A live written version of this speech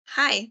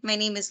Hi, my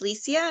name is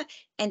Leecia,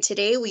 and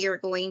today we are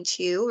going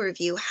to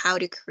review how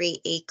to create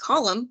a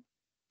column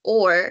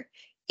or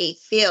a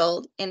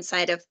field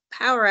inside of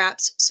Power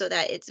Apps so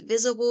that it's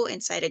visible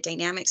inside of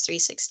Dynamics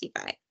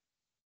 365.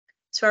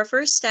 So our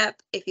first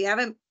step, if you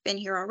haven't been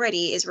here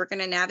already, is we're going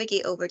to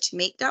navigate over to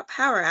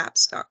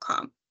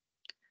make.powerapps.com.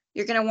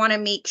 You're going to want to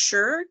make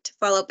sure to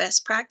follow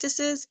best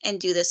practices and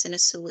do this in a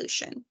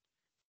solution.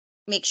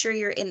 Make sure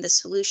you're in the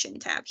solution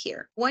tab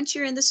here. Once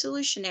you're in the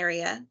solution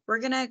area, we're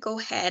going to go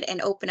ahead and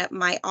open up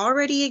my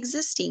already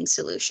existing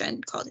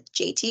solution called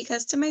JT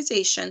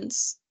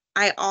Customizations.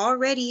 I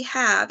already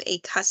have a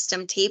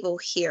custom table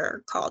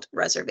here called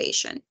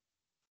reservation.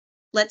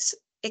 Let's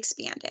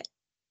expand it.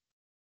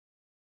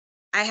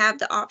 I have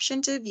the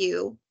option to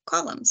view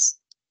columns.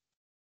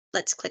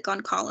 Let's click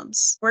on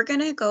columns. We're going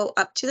to go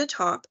up to the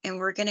top and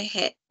we're going to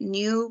hit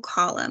new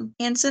column.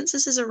 And since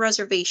this is a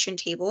reservation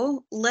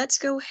table, let's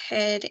go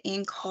ahead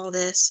and call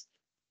this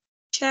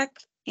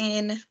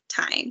check-in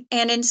time.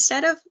 And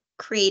instead of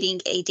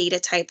creating a data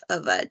type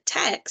of a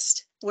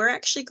text, we're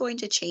actually going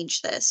to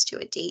change this to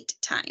a date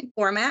time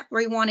format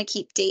where we want to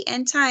keep date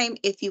and time.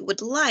 If you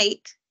would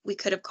like, we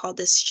could have called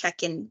this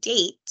check-in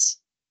date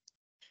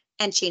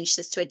and change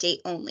this to a date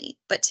only.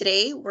 But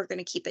today we're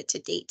going to keep it to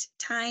date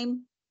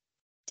time,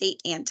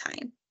 date and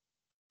time.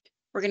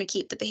 We're going to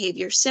keep the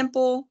behavior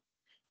simple.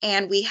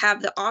 And we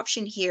have the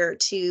option here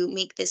to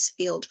make this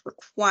field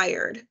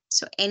required.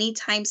 So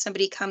anytime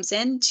somebody comes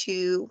in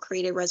to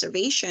create a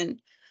reservation,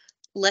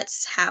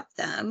 let's have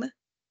them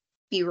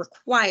be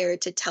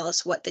required to tell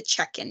us what the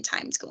check-in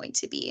time is going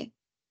to be.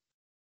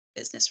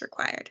 Business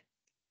required.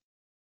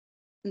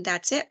 And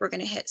that's it. We're going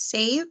to hit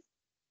save.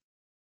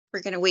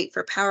 We're going to wait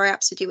for Power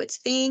Apps to do its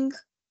thing.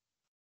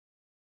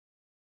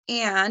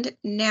 And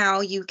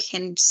now you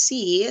can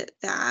see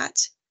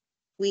that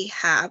we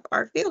have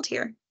our field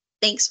here.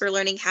 Thanks for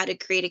learning how to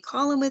create a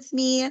column with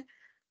me.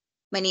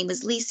 My name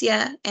is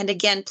Leecia, and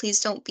again, please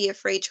don't be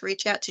afraid to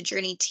reach out to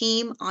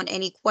JourneyTEAM on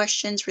any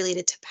questions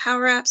related to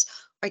Power Apps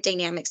or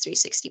Dynamics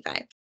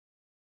 365.